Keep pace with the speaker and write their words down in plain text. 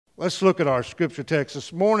Let's look at our scripture text.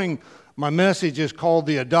 This morning, my message is called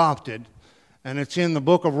The Adopted, and it's in the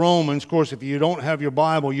book of Romans. Of course, if you don't have your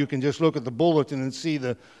Bible, you can just look at the bulletin and see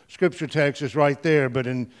the scripture text is right there. But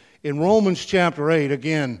in Romans chapter 8,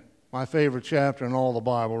 again, my favorite chapter in all the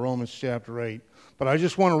Bible, Romans chapter 8. But I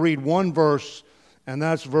just want to read one verse, and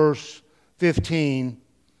that's verse 15.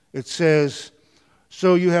 It says,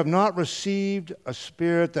 "So you have not received a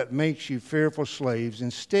spirit that makes you fearful slaves.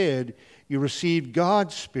 Instead, you received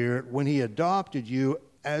God's Spirit when He adopted you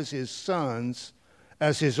as His sons,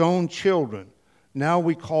 as His own children. Now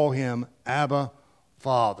we call Him Abba,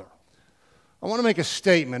 Father." I want to make a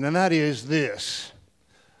statement, and that is this.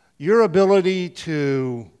 Your ability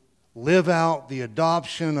to live out the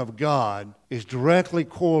adoption of God is directly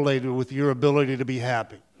correlated with your ability to be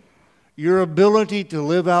happy. Your ability to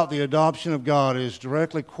live out the adoption of God is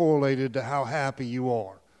directly correlated to how happy you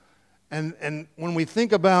are. And when we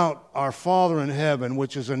think about our Father in heaven,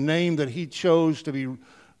 which is a name that He chose to be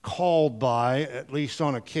called by, at least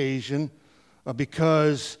on occasion,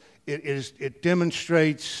 because it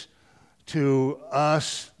demonstrates to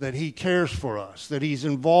us that He cares for us, that He's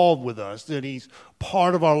involved with us, that He's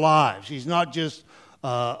part of our lives. He's not just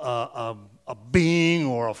a being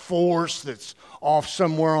or a force that's off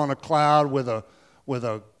somewhere on a cloud with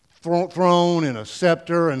a throne and a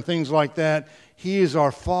scepter and things like that. He is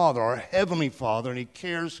our Father, our Heavenly Father, and He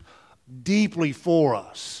cares deeply for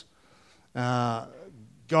us.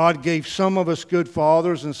 God gave some of us good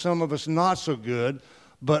fathers and some of us not so good,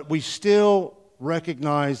 but we still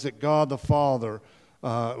recognize that God the Father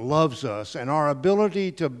loves us, and our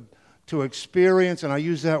ability to experience, and I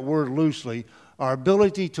use that word loosely, our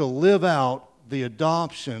ability to live out the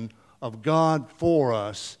adoption of God for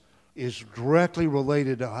us is directly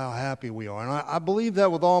related to how happy we are. And I believe that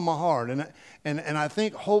with all my heart. And I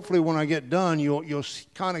think hopefully when I get done, you'll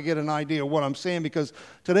kind of get an idea of what I'm saying, because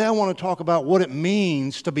today I want to talk about what it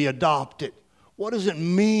means to be adopted. What does it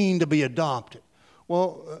mean to be adopted?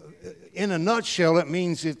 Well, in a nutshell, it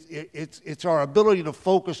means it's our ability to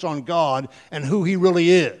focus on God and who He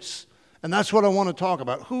really is. And that's what I want to talk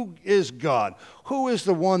about. Who is God? Who is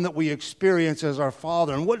the one that we experience as our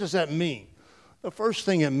Father? And what does that mean? The first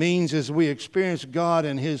thing it means is we experience God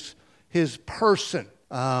in His person.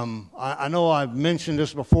 I know I've mentioned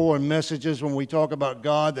this before in messages when we talk about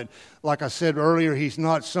God, that, like I said earlier, He's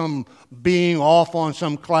not some being off on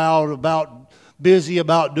some cloud busy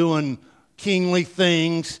about doing kingly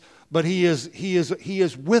things, but He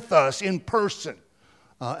is with us in person,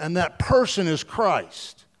 and that person is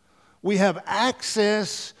Christ. We have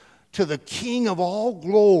access to the King of all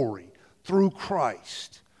glory through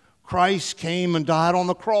Christ. Christ came and died on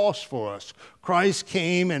the cross for us. Christ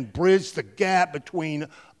came and bridged the gap between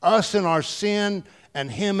us and our sin and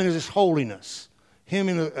Him and His holiness. Him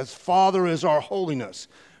as Father is our holiness.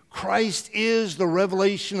 Christ is the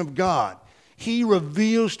revelation of God. He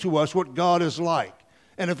reveals to us what God is like.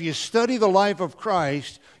 And if you study the life of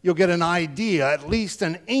Christ, you'll get an idea, at least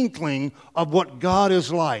an inkling, of what God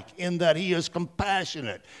is like, in that He is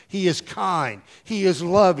compassionate, He is kind, He is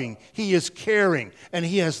loving, He is caring, and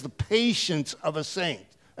He has the patience of a saint,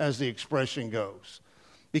 as the expression goes,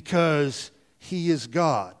 because He is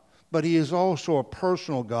God. But He is also a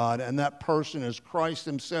personal God, and that person is Christ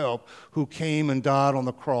Himself, who came and died on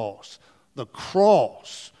the cross. The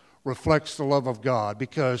cross reflects the love of God,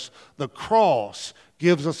 because the cross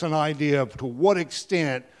gives us an idea of to what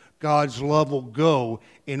extent God's love will go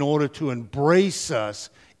in order to embrace us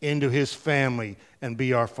into His family and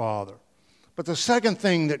be our Father. But the second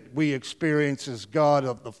thing that we experience as God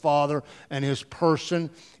of the Father and His person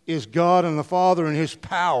is God and the Father and His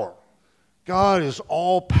power. God is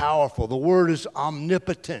all-powerful. The word is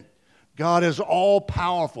omnipotent. God is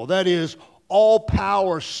all-powerful. That is, all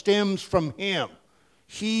power stems from Him.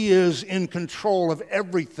 He is in control of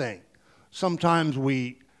everything. Sometimes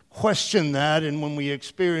we question that, and when we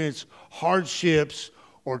experience hardships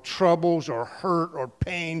or troubles or hurt or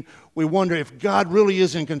pain, we wonder if God really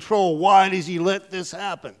is in control. Why does He let this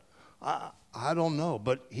happen? I don't know,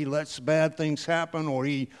 but He lets bad things happen, or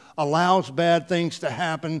He allows bad things to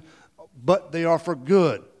happen, but they are for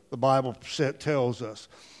good, the Bible tells us.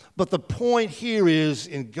 But the point here is,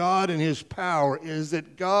 in God and His power, is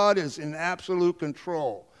that God is in absolute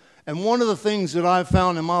control. And one of the things that I've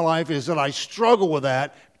found in my life is that I struggle with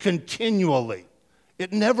that continually.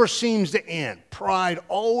 It never seems to end. Pride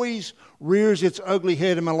always rears its ugly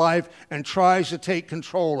head in my life and tries to take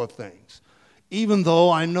control of things. Even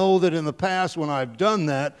though I know that in the past when I've done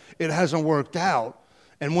that, it hasn't worked out.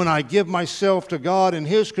 And when I give myself to God and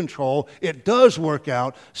His control, it does work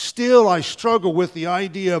out. Still, I struggle with the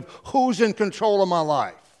idea of who's in control of my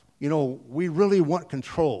life. we really want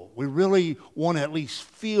control. We really want to at least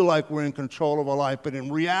feel like we're in control of our life, but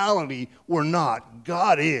in reality, we're not.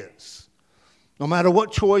 God is. No matter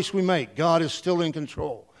what choice we make, God is still in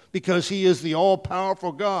control because he is the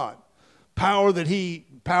all-powerful God. Power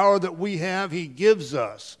that we have, he gives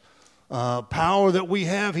us. Power that we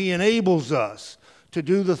have, he enables us to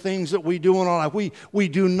do the things that we do in our life. We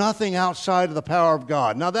do nothing outside of the power of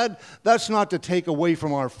God. Now, that's not to take away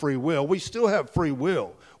from our free will. We still have free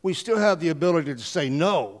will. We still have the ability to say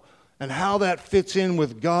no. And how that fits in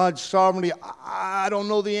with God's sovereignty, I don't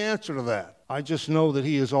know the answer to that. I just know that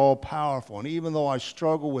he is all-powerful. And even though I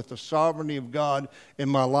struggle with the sovereignty of God in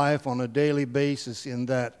my life on a daily basis, in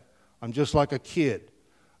that I'm just like a kid,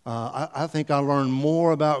 I think I learned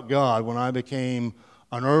more about God when I became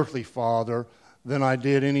an earthly father than I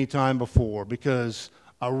did any time before, because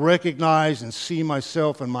I recognize and see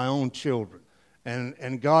myself in my own children.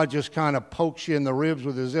 And God just kind of pokes you in the ribs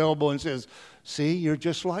with his elbow and says, see, you're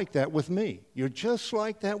just like that with me. You're just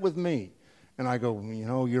like that with me. And I go,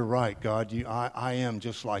 you're right, God. I am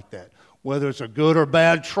just like that. Whether it's a good or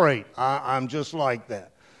bad trait, I'm just like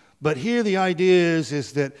that. But here the idea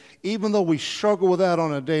is that even though we struggle with that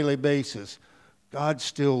on a daily basis, God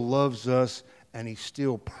still loves us and he's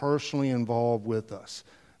still personally involved with us.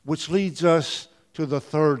 Which leads us to the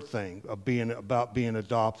third thing about being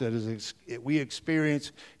adopted, is we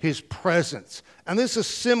experience his presence. And this is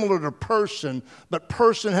similar to person, but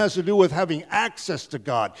person has to do with having access to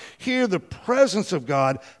God. Here the presence of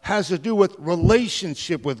God has to do with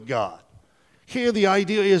relationship with God. Here the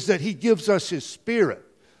idea is that he gives us his Spirit.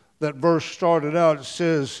 That verse started out, it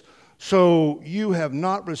says, so you have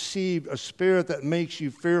not received a spirit that makes you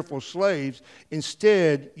fearful slaves.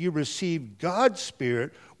 Instead, you received God's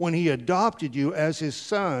Spirit when he adopted you as his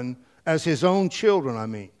son, as his own children, I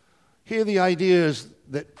mean. Here the idea is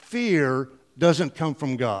that fear doesn't come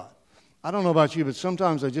from God. I don't know about you, but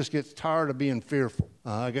sometimes I just get tired of being fearful.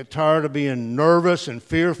 I get tired of being nervous and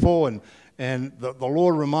fearful, and the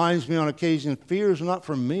Lord reminds me on occasion, fear is not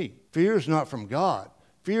from me. Fear is not from God.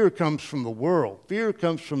 Fear comes from the world. Fear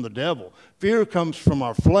comes from the devil. Fear comes from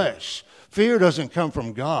our flesh. Fear doesn't come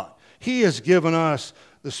from God. He has given us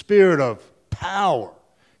the spirit of power.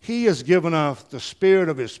 He has given us the spirit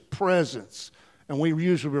of his presence. And we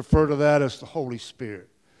usually refer to that as the Holy Spirit.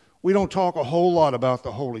 We don't talk a whole lot about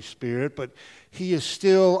the Holy Spirit, but he is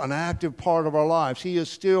still an active part of our lives. He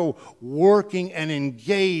is still working and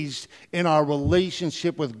engaged in our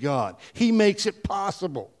relationship with God. He makes it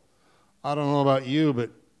possible. I don't know about you,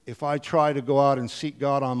 but if I try to go out and seek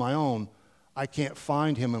God on my own, I can't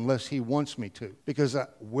find him unless he wants me to. Because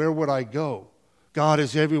where would I go? God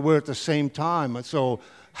is everywhere at the same time. And so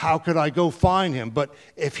how could I go find him? But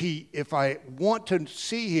if I want to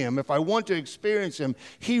see him, if I want to experience him,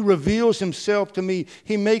 he reveals himself to me.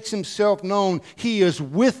 He makes himself known. He is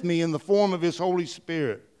with me in the form of his Holy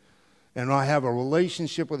Spirit. And I have a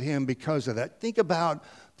relationship with him because of that. Think about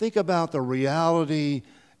the reality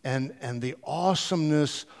and the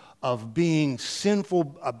awesomeness of being a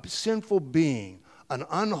sinful being, an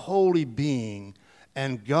unholy being,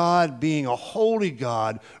 and God being a holy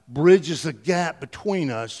God bridges the gap between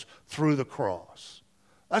us through the cross.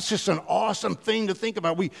 That's just an awesome thing to think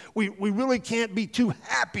about. We really can't be too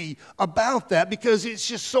happy about that because it's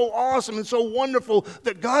just so awesome and so wonderful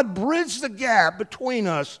that God bridged the gap between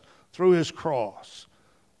us through his cross,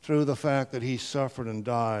 through the fact that he suffered and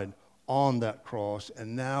died on that cross,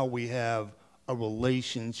 and now we have a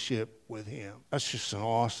relationship with him. That's just an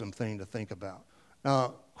awesome thing to think about. Now,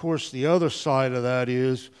 of course, the other side of that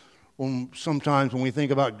is sometimes when we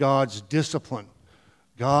think about God's discipline,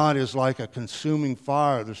 God is like a consuming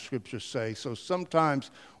fire, the scriptures say. So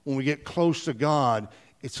sometimes when we get close to God,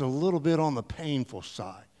 it's a little bit on the painful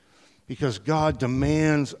side because God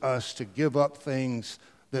demands us to give up things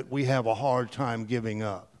that we have a hard time giving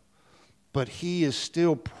up. But he is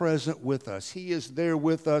still present with us. He is there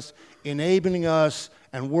with us, enabling us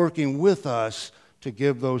and working with us to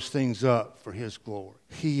give those things up for his glory.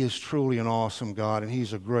 He is truly an awesome God, and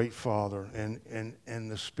he's a great Father. And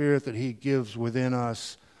the Spirit that he gives within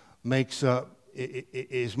us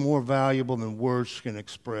is more valuable than words can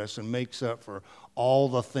express and makes up for all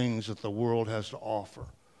the things that the world has to offer.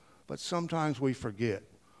 But sometimes we forget.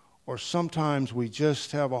 Or sometimes we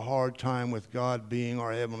just have a hard time with God being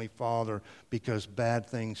our Heavenly Father because bad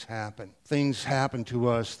things happen. Things happen to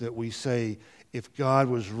us that we say, if God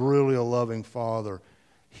was really a loving Father,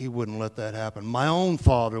 he wouldn't let that happen. My own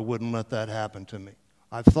father wouldn't let that happen to me.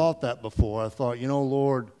 I've thought that before. I thought,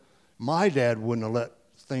 Lord, my dad wouldn't have let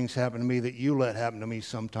things happen to me that you let happen to me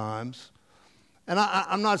sometimes. And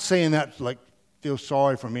I'm not saying that like feel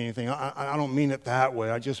sorry for me or anything. I don't mean it that way.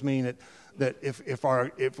 I just mean it that if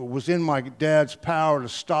it was in my dad's power to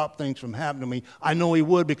stop things from happening to me, I know he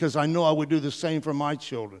would, because I know I would do the same for my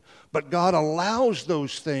children. But God allows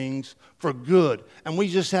those things for good, and we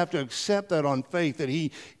just have to accept that on faith, that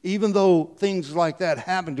he, even though things like that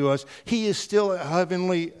happen to us, he is still a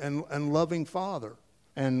heavenly and loving Father.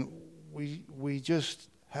 And we just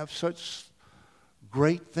have such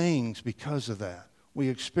great things because of that. We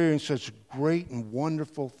experience such great and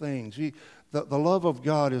wonderful things. The love of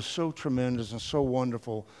God is so tremendous and so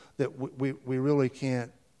wonderful that we really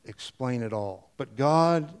can't explain it all. But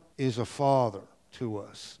God is a Father to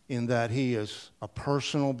us in that he is a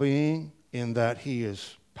personal being, in that he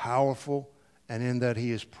is powerful, and in that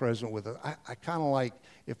he is present with us. I kind of like,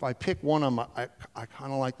 if I pick one of them, I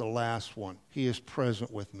kind of like the last one. He is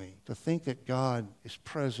present with me. To think that God is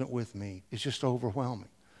present with me is just overwhelming.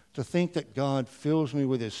 To think that God fills me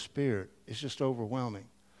with his Spirit is just overwhelming.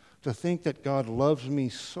 To think that God loves me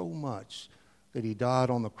so much that he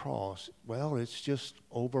died on the cross, well, it's just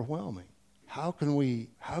overwhelming. How can we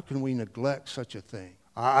neglect such a thing?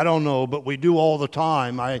 I don't know, but we do all the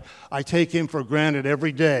time. I take him for granted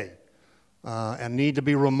every day and need to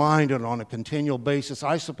be reminded on a continual basis.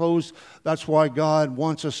 I suppose that's why God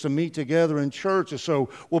wants us to meet together in church, so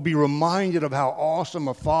we'll be reminded of how awesome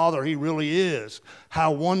a Father he really is,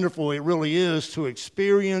 how wonderful it really is to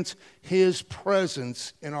experience his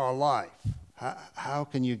presence in our life. How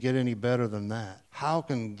can you get any better than that? How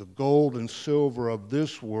can the gold and silver of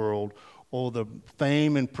this world, or the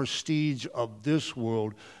fame and prestige of this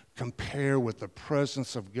world, compare with the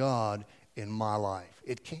presence of God in my life?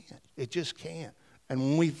 It can't. It just can't. And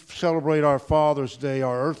when we celebrate our Father's Day,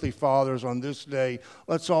 our earthly fathers on this day,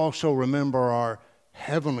 let's also remember our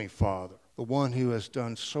heavenly Father, the one who has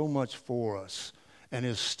done so much for us and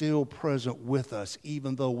is still present with us,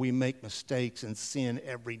 even though we make mistakes and sin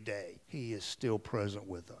every day. He is still present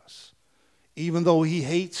with us. Even though he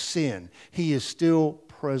hates sin, he is still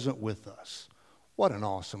present with us. What an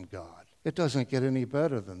awesome God. It doesn't get any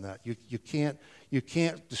better than that. You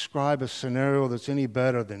can't describe a scenario that's any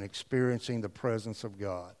better than experiencing the presence of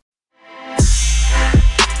God.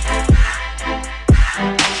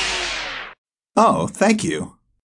 Oh, thank you.